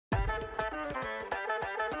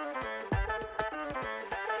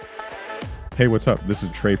Hey, what's up? This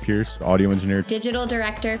is Trey Pierce, audio engineer, digital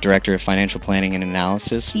director, director of financial planning and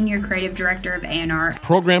analysis, senior creative director of A&R,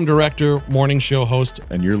 program director, morning show host,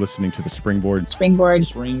 and you're listening to the Springboard Music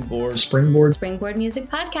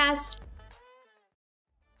Podcast.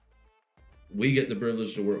 We get the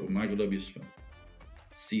privilege to work with Michael W. Smith,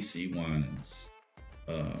 CeCe Winans,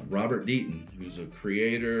 Robert Deaton, who's a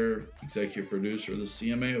creator, executive producer of the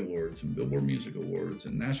CMA Awards and Billboard Music Awards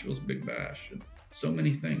and Nashville's Big Bash, and so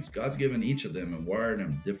many things. God's given each of them and wired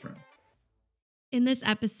them different. In this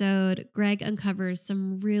episode, Greg uncovers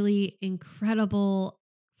some really incredible,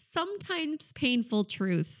 sometimes painful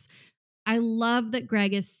truths. I love that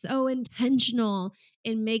Greg is so intentional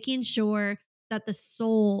in making sure that the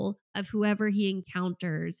soul of whoever he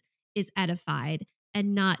encounters is edified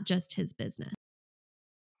and not just his business.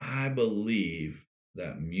 I believe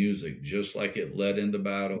that music, just like it led into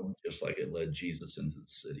battle, just like it led Jesus into the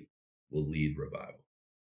city, will lead revival.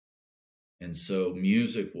 And so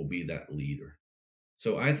music will be that leader.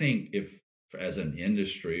 So I think if, as an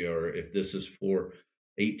industry, or if this is for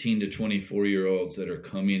 18 to 24-year-olds that are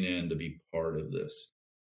coming in to be part of this,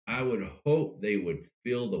 I would hope they would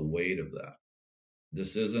feel the weight of that.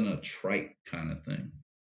 This isn't a trite kind of thing.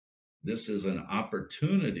 This is an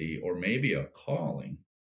opportunity or maybe a calling,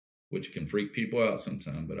 which can freak people out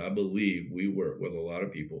sometimes. But I believe we work with a lot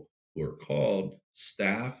of people who are called,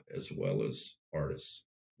 staff as well as artists,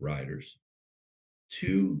 writers,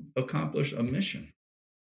 to accomplish a mission.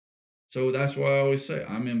 So that's why I always say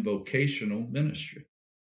I'm in vocational ministry.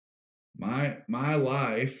 My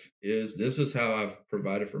life is, this is how I've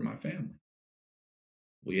provided for my family.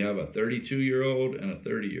 We have a 32-year-old and a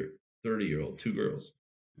 30-year-old, two girls.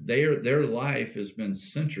 Their life has been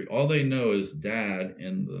century. All they know is dad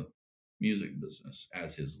in the music business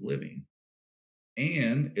as his living.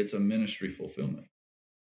 And it's a ministry fulfillment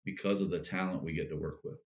because of the talent we get to work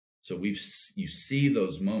with. So you see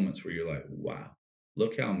those moments where you're like, wow,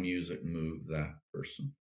 look how music moved that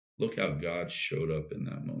person. Look how God showed up in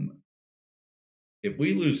that moment. If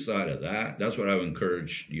we lose sight of that, that's what I would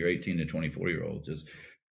encourage your 18 to 24-year-olds is,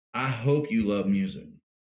 I hope you love music.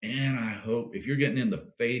 And I hope if you're getting in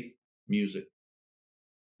the faith music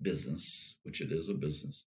business, which it is a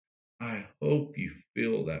business, I hope you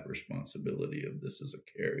feel that responsibility of this as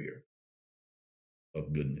a carrier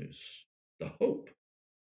of good news. The hope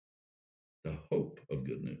of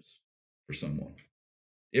good news for someone.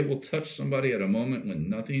 It will touch somebody at a moment when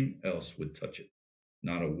nothing else would touch it.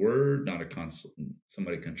 Not a word, not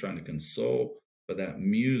somebody trying to console, but that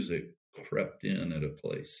music crept in at a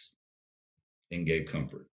place and gave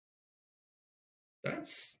comfort.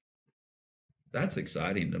 That's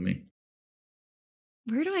exciting to me.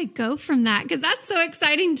 Where do I go from that? Because that's so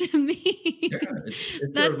exciting to me. Yeah, it's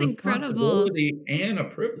that's a incredible. And a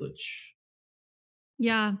privilege.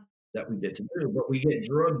 Yeah. That we get to do, but we get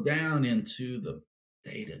drugged down into the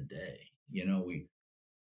day-to-day.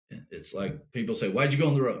 It's like people say, why'd you go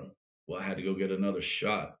on the road? Well, I had to go get another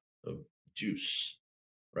shot of juice,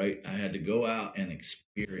 right? I had to go out and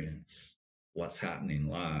experience what's happening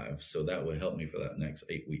live. So that would help me for that next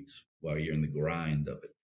 8 weeks while you're in the grind of it.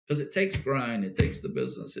 Because it takes grind, it takes the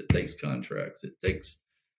business, it takes contracts, it takes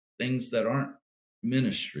things that aren't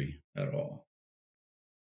ministry at all.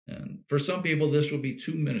 And for some people, this will be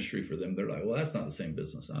too ministry for them. They're like, well, that's not the same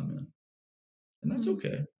business I'm in. And that's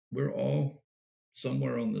okay. We're all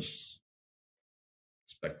somewhere on this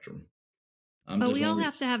spectrum. But we all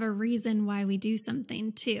have to have a reason why we do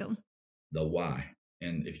something too. The why.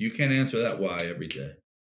 And if you can't answer that why every day,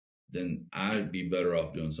 then I'd be better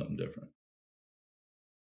off doing something different.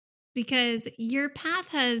 Because your path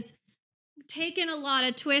has taken a lot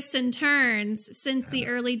of twists and turns since the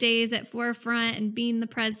early days at Forefront and being the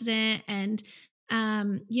president and,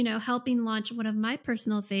 helping launch one of my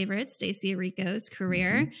personal favorites, Stacey Arico's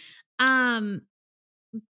career. Mm-hmm.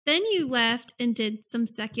 Then you left and did some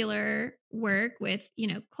secular work with,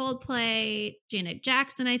 Coldplay, Janet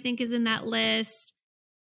Jackson, I think is in that list.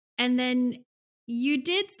 And then you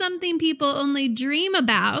did something people only dream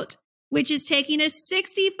about, which is taking a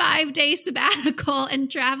 65-day sabbatical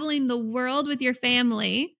and traveling the world with your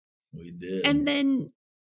family. We did. And then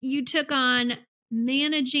you took on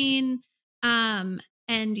managing, and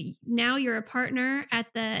now you're a partner at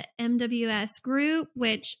the MWS Group,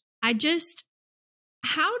 which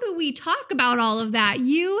how do we talk about all of that?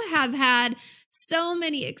 You have had so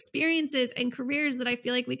many experiences and careers that I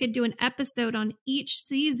feel like we could do an episode on each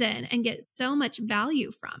season and get so much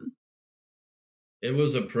value from. It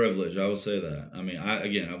was a privilege. I will say that. I mean,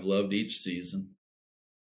 I've loved each season.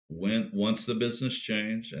 Once the business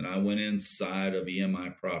changed and I went inside of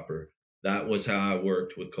EMI proper, that was how I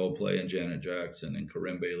worked with Coldplay and Janet Jackson and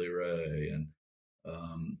Corinne Bailey Rae and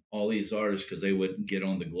all these artists, because they would get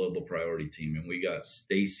on the global priority team, and we got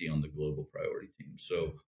CeCe on the global priority team.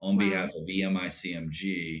 So on behalf of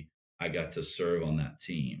EMI-CMG, I got to serve on that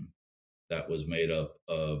team that was made up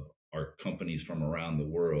of our companies from around the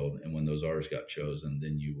world. And when those artists got chosen,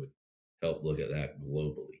 then you would help look at that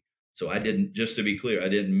globally. So I didn't, just to be clear, I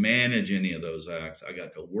didn't manage any of those acts. I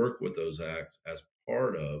got to work with those acts as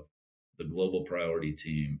part of the global priority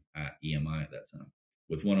team at EMI at that time,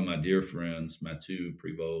 with one of my dear friends, Mathieu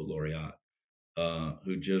Privot Laureat,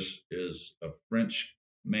 who just is a French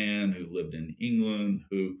man who lived in England,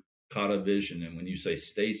 who caught a vision. And when you say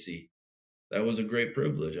CeCe, that was a great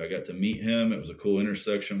privilege. I got to meet him. It was a cool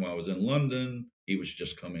intersection while I was in London. He was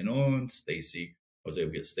just coming on. CeCe, I was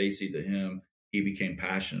able to get CeCe to him. He became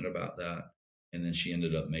passionate about that. And then she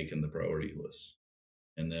ended up making the priority list.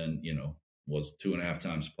 And then, you know, was 2.5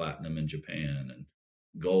 times platinum in Japan and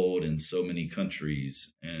gold in so many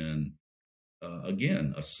countries. And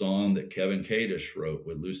again, a song that Kevin Kadish wrote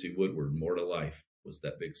with Lucy Woodward, More to Life, was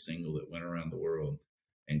that big single that went around the world.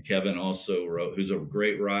 And Kevin also wrote, who's a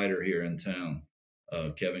great writer here in town,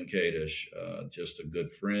 Kevin Kadish, just a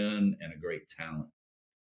good friend and a great talent.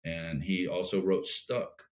 And he also wrote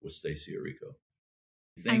Stuck with Stacey Orico.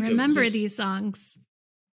 I remember these songs.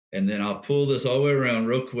 And then I'll pull this all the way around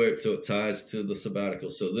real quick so it ties to the sabbatical.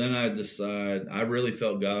 So then I decide, I really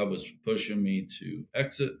felt God was pushing me to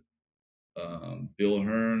exit. Bill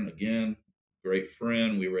Hearn, again, great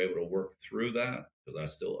friend. We were able to work through that because I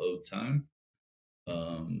still owed time.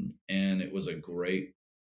 And it was a great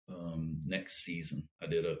next season. I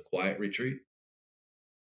did a quiet retreat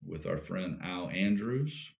with our friend Al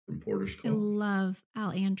Andrews from Porter's Call. I love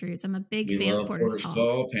Al Andrews. I'm a big fan of Porter's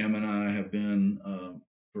Call. Pam and I have been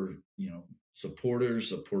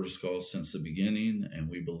supporters of Porter's Call since the beginning, and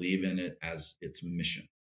we believe in it as its mission,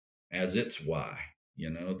 as its why. You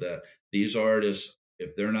know, that these artists,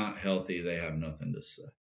 if they're not healthy, they have nothing to say.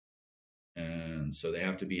 And so they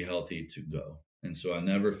have to be healthy to go. And so I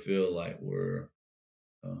never feel like we're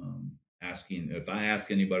asking, if I ask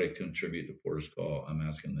anybody to contribute to Porter's Call, I'm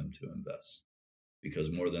asking them to invest, because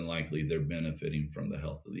more than likely they're benefiting from the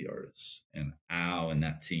health of the artists. And Al and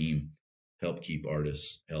that team help keep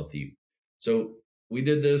artists healthy. So we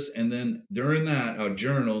did this. And then during that, I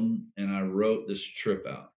journaled and I wrote this trip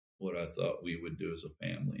out, what I thought we would do as a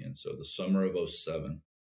family. And so the summer of 2007,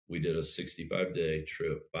 we did a 65-day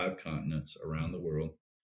trip, 5 continents around the world.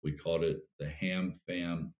 We called it the Ham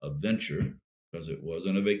Fam Adventure because it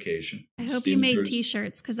wasn't a vacation. I hope you made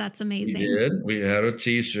t-shirts because that's amazing. We did. We had a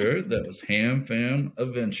t-shirt that was Ham Fam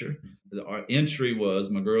Adventure. Our entry was,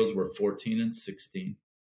 my girls were 14 and 16,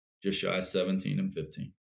 just shy of 17 and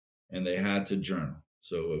 15. And they had to journal.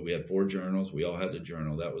 So we had 4 journals. We all had to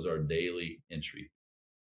journal. That was our daily entry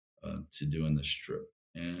to doing this trip.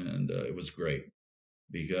 And it was great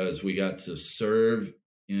because we got to serve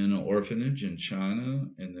in an orphanage in China.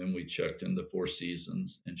 And then we checked in the 4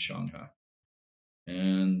 Seasons in Shanghai.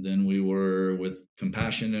 And then we were with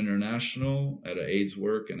Compassion International at an AIDS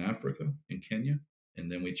work in Africa, in Kenya. And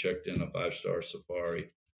then we checked in a 5-star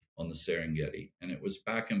safari on the Serengeti. And it was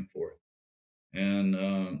back and forth. And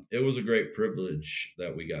it was a great privilege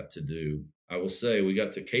that we got to do. I will say we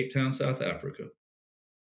got to Cape Town, South Africa.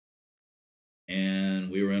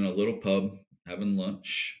 And we were in a little pub having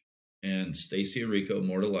lunch. And Stacey Orico,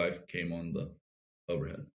 More to Life, came on the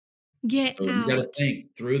overhead. Get so out. You got to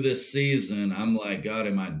think through this season. I'm like, God,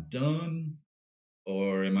 am I done?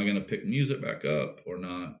 Or am I going to pick music back up or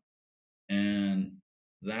not? And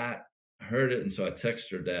that hurt it. And so I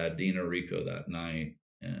texted her dad, Dean Orico, that night.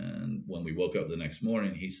 And when we woke up the next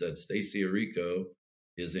morning, he said, Stacey Orico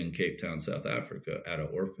is in Cape Town, South Africa at an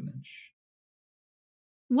orphanage.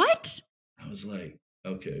 What? I was like,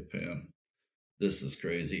 okay, Pam, this is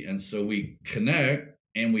crazy. And so we connect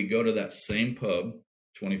and we go to that same pub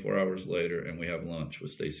 24 hours later and we have lunch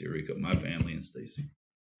with Stacey Orico, my family and Stacey.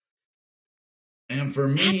 And for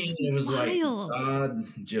me, it was wild. Like God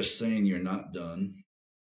just saying, you're not done.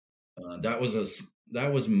 That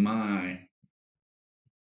was my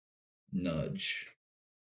nudge.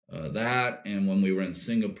 That, and when we were in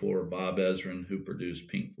Singapore, Bob Ezrin, who produced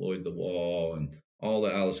Pink Floyd, The Wall, and all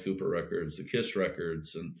the Alice Cooper records, the Kiss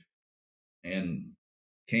records, and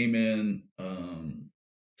came in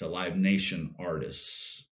to Live Nation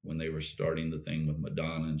artists when they were starting the thing with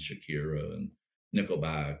Madonna and Shakira and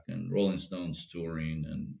Nickelback and Rolling Stones touring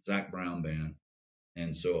and Zac Brown Band.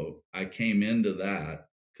 And so I came into that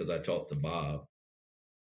because I talked to Bob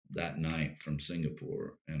that night from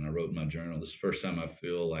Singapore, and I wrote in my journal, this is the first time I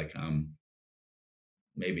feel like I'm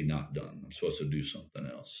maybe not done. I'm supposed to do something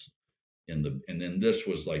else. and then this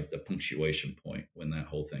was like the punctuation point when that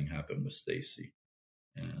whole thing happened with Stacy.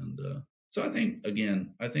 And so I think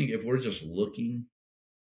if we're just looking,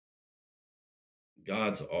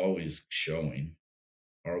 God's always showing.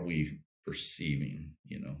 Are we perceiving?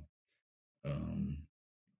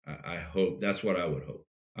 I hope that's what I would hope.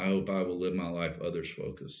 I hope I will live my life others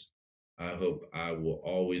focused. I hope I will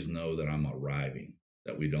always know that I'm arriving,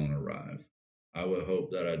 that we don't arrive. I would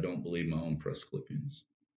hope that I don't believe my own press clippings,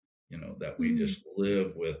 that we just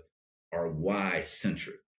live with our why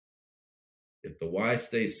centric. If the why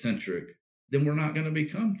stays centric, then we're not going to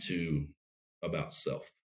become too about self,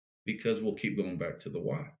 because we'll keep going back to the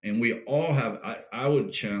why. And we all have, I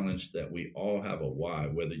would challenge that we all have a why,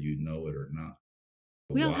 whether you know it or not.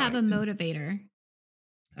 We all have a motivator.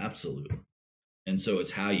 Absolutely. And so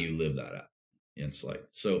it's how you live that out. It's like,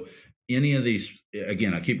 so any of these,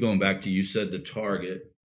 again, I keep going back to, you said the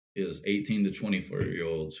target is 18 to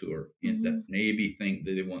 24-year-olds who are that maybe think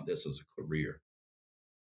that they want this as a career.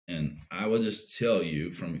 And I will just tell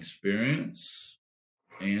you from experience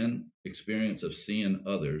of seeing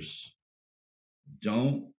others,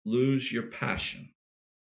 don't lose your passion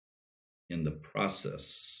in the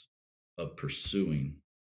process of pursuing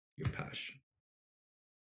your passion.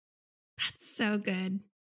 That's so good.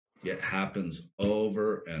 It happens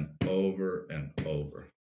over and over and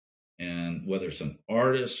over. And whether it's an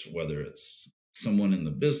artist, whether it's someone in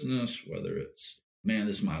the business, whether it's, man,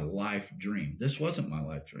 this is my life dream. This wasn't my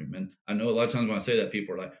life dream. And I know a lot of times when I say that,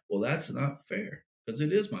 people are like, well, that's not fair, because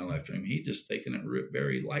it is my life dream. He just taken it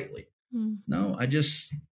very lightly. No, I think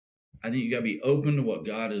you got to be open to what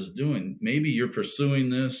God is doing. Maybe you're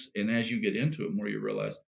pursuing this, and as you get into it more, you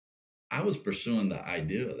realize, I was pursuing the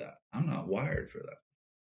idea of that. I'm not wired for that.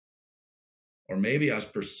 Or maybe I was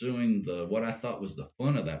pursuing what I thought was the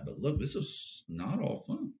fun of that. But look, this is not all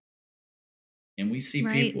fun. And we see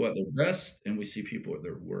people at their best, and we see people at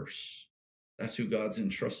their worst. That's who God's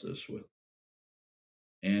entrusted us with.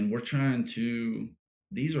 And we're trying to,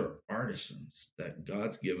 these are artisans that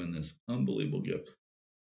God's given this unbelievable gift.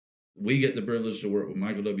 We get the privilege to work with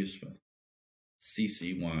Michael W. Smith,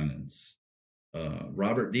 CeCe Winans,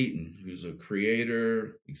 Robert Deaton, who's a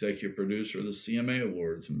creator, executive producer of the CMA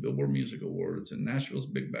Awards and Billboard Music Awards and Nashville's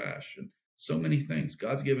Big Bash, and so many things.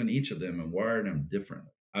 God's given each of them and wired them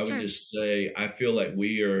differently. I would just say, I feel like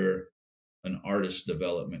we are an artist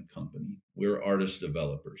development company. We're artist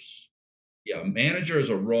developers. Yeah, manager as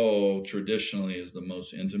a role traditionally is the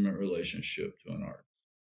most intimate relationship to an artist,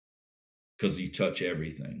 because you touch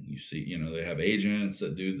everything. You see, they have agents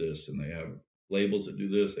that do this, and they have labels that do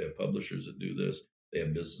this, they have publishers that do this, they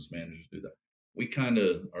have business managers do that. We kind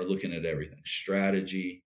of are looking at everything,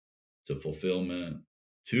 strategy to fulfillment,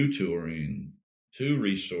 to touring, to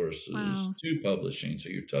resources, to publishing. So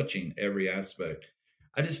you're touching every aspect.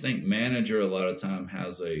 I just think manager a lot of time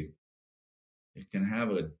it can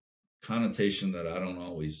have a connotation that I don't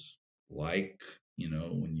always like,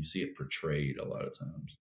 when you see it portrayed a lot of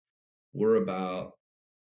times. We're about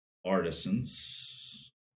artisans.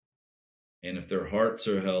 And if their hearts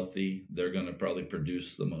are healthy, they're going to probably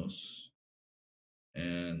produce the most.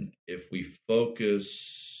 And if we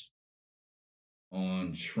focus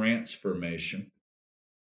on transformation,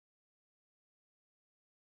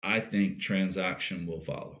 I think transaction will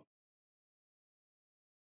follow.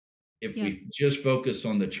 If we just focus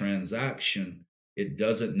on the transaction, it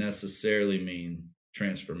doesn't necessarily mean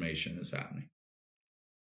transformation is happening.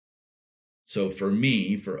 So for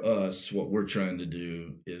me, for us, what we're trying to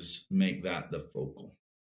do is make that the focal,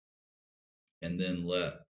 and then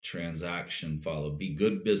let transaction follow. Be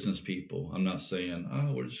good business people. I'm not saying,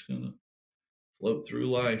 we're just going to float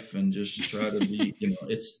through life and just try to be,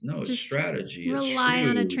 it's strategy. Rely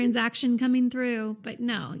on a transaction coming through, but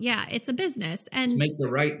no, it's a business. And make the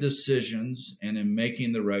right decisions, and in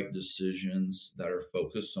making the right decisions that are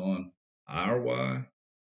focused on our why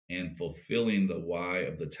and fulfilling the why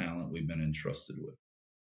of the talent we've been entrusted with,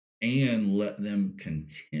 and let them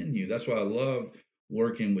continue. That's why I love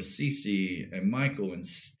working with CeCe and Michael and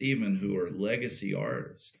Stephen, who are legacy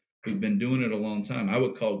artists who've been doing it a long time. I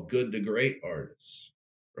would call good to great artists,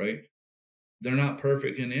 right? They're not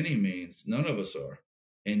perfect in any means. None of us are.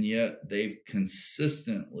 And yet they've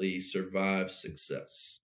consistently survived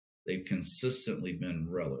success. They've consistently been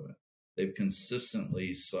relevant. They've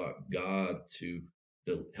consistently sought God to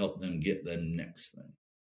help them get the next thing.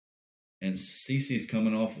 And CeCe's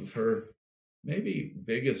coming off of her maybe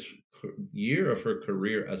biggest year of her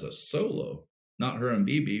career as a solo, not her and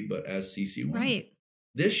BB, but as CeCe Winans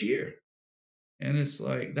this year. And it's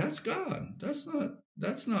like, that's God. That's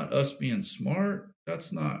not us being smart.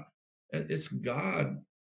 It's God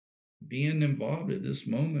being involved at this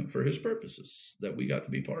moment for his purposes that we got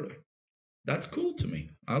to be part of. That's cool to me.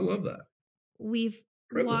 I love that. We've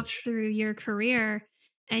Privilege. walked through your career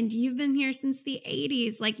and you've been here since the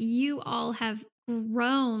 80s. Like, you all have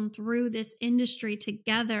grown through this industry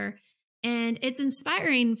together. And it's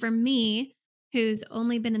inspiring for me, who's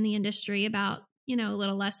only been in the industry about, a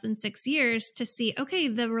little less than 6 years, to see, okay,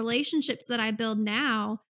 the relationships that I build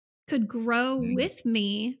now could grow with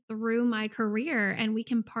me through my career, and we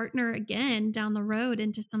can partner again down the road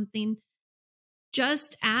into something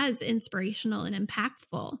just as inspirational and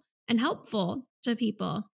impactful and helpful to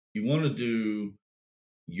people. You want to do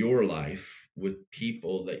your life with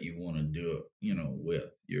people that you want to do it,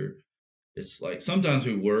 with. It's like sometimes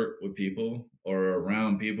we work with people or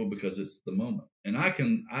around people because it's the moment. And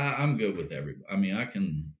I'm good with everybody. I mean, I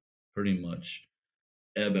can pretty much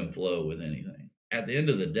ebb and flow with anything. At the end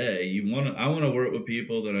of the day, I want to work with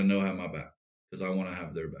people that I know have my back, because I want to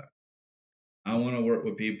have their back. I want to work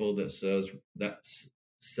with people that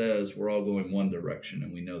says we're all going one direction,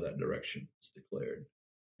 and we know that direction is declared,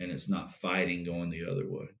 and it's not fighting going the other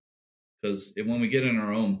way. Because when we get in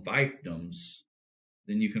our own fiefdoms,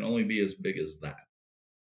 then you can only be as big as that.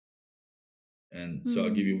 And so I'll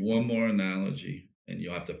give you one more analogy, and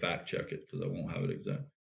you'll have to fact check it because I won't have it exact.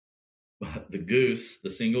 But the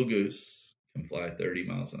single goose, can fly 30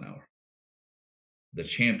 miles an hour. The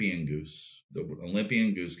champion goose, the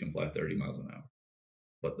Olympian goose, can fly 30 miles an hour.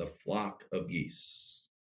 But the flock of geese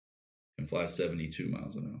can fly 72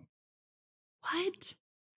 miles an hour. What?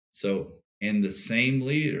 So, and the same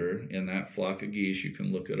leader in that flock of geese, you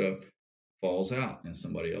can look it up, falls out and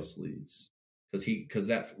somebody else leads. Because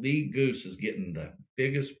that lead goose is getting the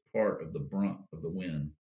biggest part of the brunt of the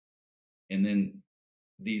wind. And then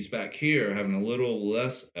these back here are having a little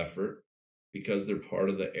less effort because they're part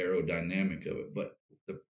of the aerodynamic of it. But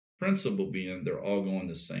the principle being they're all going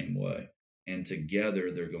the same way. And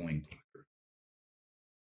together they're going quicker.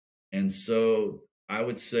 And so I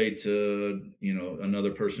would say to,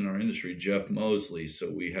 another person in our industry, Jeff Mosley. So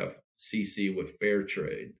we have CeCe with Fair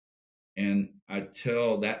Trade. And I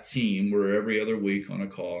tell that team, we're every other week on a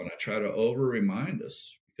call, and I try to remind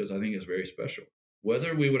us, because I think it's very special,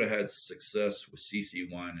 whether we would have had success with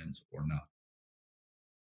CeCe Winans or not.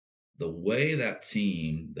 The way that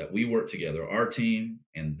team, that we work together, our team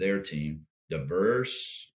and their team,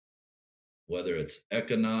 diverse, whether it's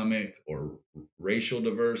economic or racial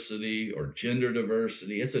diversity or gender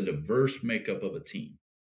diversity, it's a diverse makeup of a team.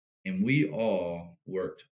 And we all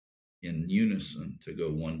worked in unison to go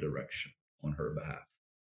one direction on her behalf.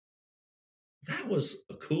 That was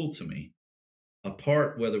cool to me,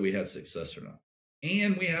 apart whether we had success or not.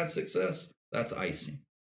 And we had success, that's icing.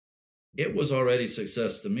 It was already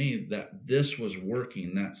success to me that this was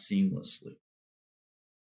working that seamlessly,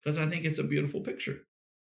 because I think it's a beautiful picture.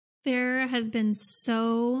 There has been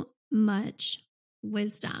so much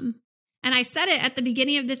wisdom. And I said it at the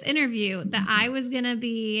beginning of this interview that I was going to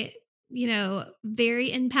be,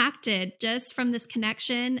 very impacted just from this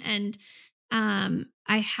connection. And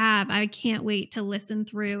I can't wait to listen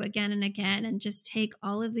through again and again and just take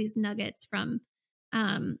all of these nuggets from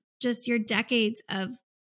just your decades of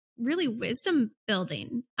really wisdom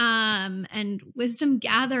building and wisdom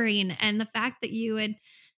gathering, and the fact that you would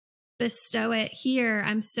bestow it here.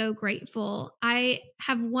 I'm so grateful. I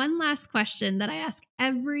have one last question that I ask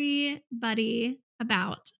everybody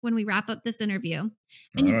about when we wrap up this interview.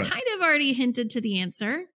 And you kind of already hinted to the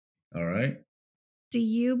answer. All right. Do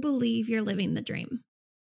you believe you're living the dream?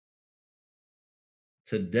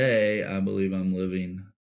 Today, I believe I'm living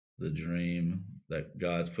the dream that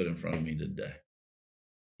God's put in front of me today.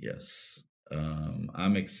 Yes.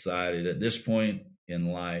 I'm excited. At this point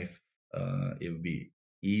in life, it would be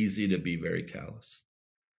easy to be very callous.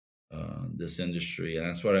 This industry, and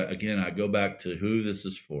that's what I go back to who this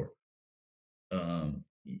is for.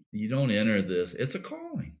 You don't enter this, it's a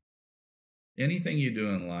calling. Anything you do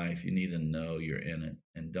in life, you need to know you're in it,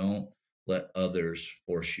 and don't let others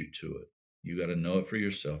force you to it. You got to know it for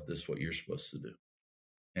yourself. This is what you're supposed to do.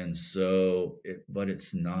 And so, but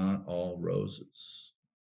it's not all roses.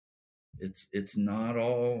 It's not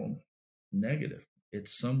all negative.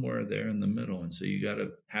 It's somewhere there in the middle. And so you got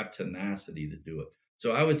to have tenacity to do it.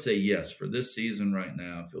 So I would say yes, for this season right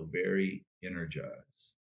now, I feel very energized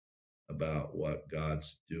about what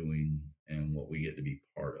God's doing and what we get to be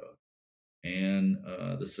part of, and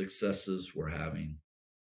the successes we're having.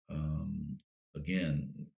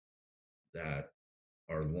 Again, that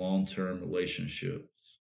are long-term relationships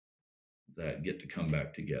that get to come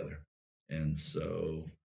back together. And so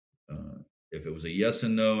if it was a yes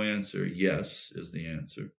and no answer, yes is the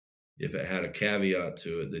answer. If it had a caveat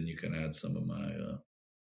to it, then you can add some of my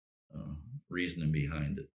reasoning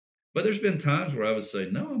behind it. But there's been times where I would say,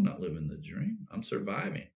 no, I'm not living the dream. I'm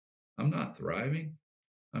surviving. I'm not thriving.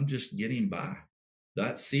 I'm just getting by.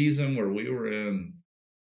 That season where we were in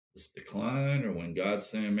this decline, or when God's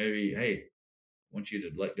saying maybe, hey, I want you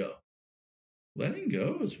to let go. Letting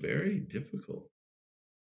go is very difficult.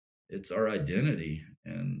 It's our identity.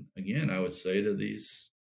 And again, I would say to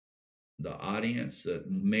the audience that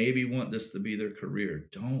maybe want this to be their career,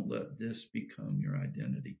 don't let this become your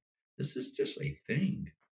identity. This is just a thing.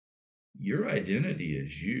 Your identity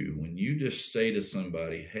is you. When you just say to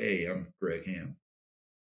somebody, hey, I'm Greg Ham.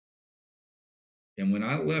 And when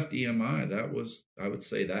I left EMI, that was, I would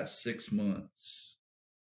say that 6 months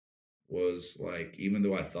was like, even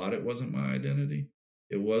though I thought it wasn't my identity,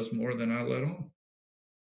 it was more than I let on.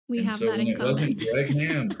 We have that in common. It wasn't Greg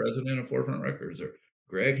Ham, president of Forefront Records, or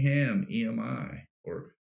Greg Ham, EMI,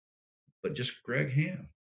 but just Greg Ham.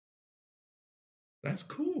 That's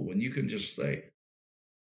cool when you can just say,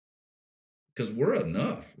 because we're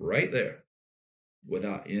enough right there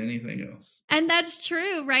without anything else. And that's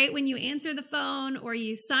true, right? When you answer the phone or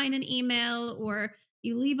you sign an email or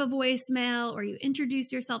you leave a voicemail or you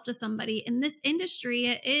introduce yourself to somebody in this industry,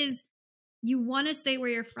 it is, you want to say where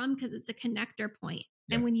you're from because it's a connector point.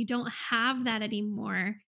 Yeah. And when you don't have that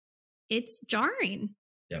anymore, it's jarring.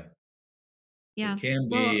 Yeah. Yeah. It can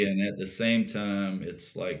be. And at the same time,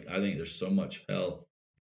 it's like, I think there's so much health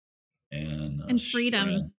and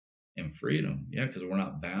freedom. And freedom. Yeah. Because we're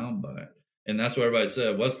not bound by it. And that's what everybody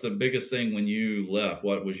said. What's the biggest thing when you left?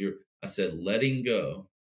 I said, letting go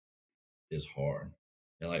is hard.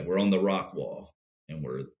 And like, we're on the rock wall and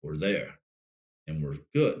we're there and we're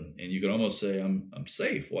good. And you could almost say, I'm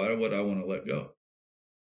safe. Why would I want to let go?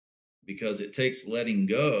 Because it takes letting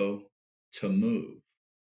go to move.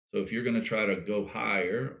 So if you're going to try to go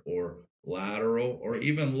higher or lateral or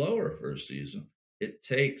even lower for a season, it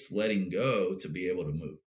takes letting go to be able to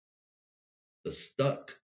move. The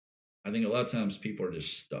stuck, I think a lot of times people are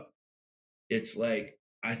just stuck. It's like,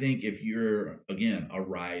 I think if you're, again,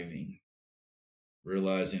 arriving,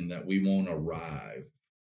 realizing that we won't arrive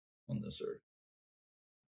on this earth.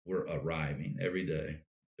 We're arriving every day.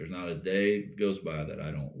 There's not a day that goes by that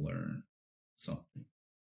I don't learn something.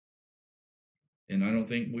 And I don't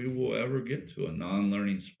think we will ever get to a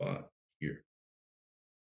non-learning spot here.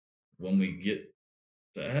 When we get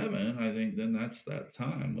to heaven, I think then that's that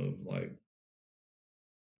time of like,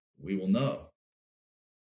 we will know.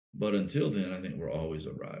 But until then, I think we're always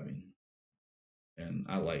arriving. And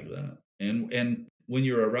I like that. And when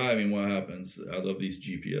you're arriving, what happens? I love these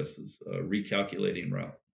GPSs, recalculating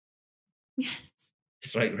route. Yes.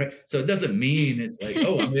 It's like, right. So it doesn't mean it's like,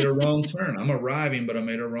 oh, I made a wrong turn. I'm arriving, but I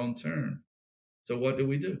made a wrong turn. So what do?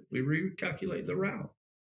 We recalculate the route.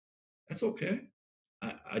 That's okay.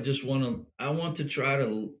 I want to try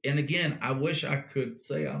to, and again, I wish I could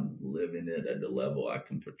say I'm living it at the level I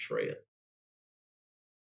can portray it.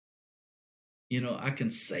 You know, I can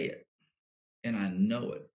say it and I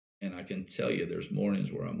know it. And I can tell you there's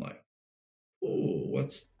mornings where I'm like, oh,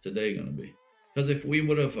 what's today going to be? Because if we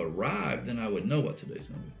would have arrived, then I would know what today's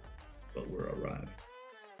going to be. But we're arriving.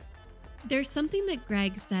 There's something that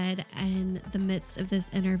Greg said in the midst of this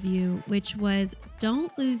interview, which was,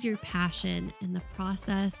 don't lose your passion in the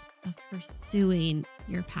process of pursuing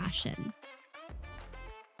your passion.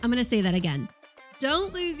 I'm going to say that again.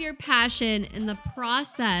 Don't lose your passion in the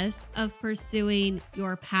process of pursuing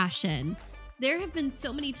your passion. There have been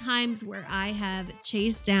so many times where I have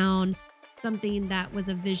chased down something that was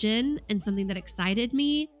a vision and something that excited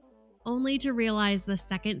me, only to realize the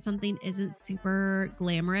second something isn't super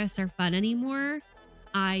glamorous or fun anymore,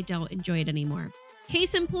 I don't enjoy it anymore.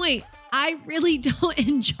 Case in point, I really don't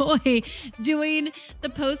enjoy doing the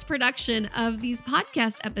post-production of these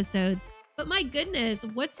podcast episodes. But my goodness,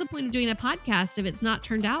 what's the point of doing a podcast if it's not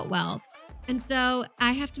turned out well? And so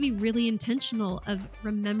I have to be really intentional of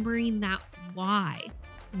remembering that why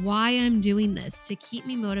I'm doing this, to keep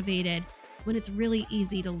me motivated when it's really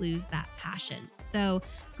easy to lose that passion. So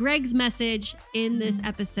Greg's message in this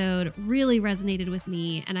episode really resonated with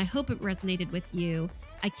me, and I hope it resonated with you.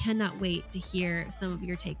 I cannot wait to hear some of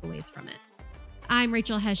your takeaways from it. I'm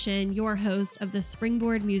Rachel Hession, your host of the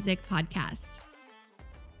Springboard Music Podcast.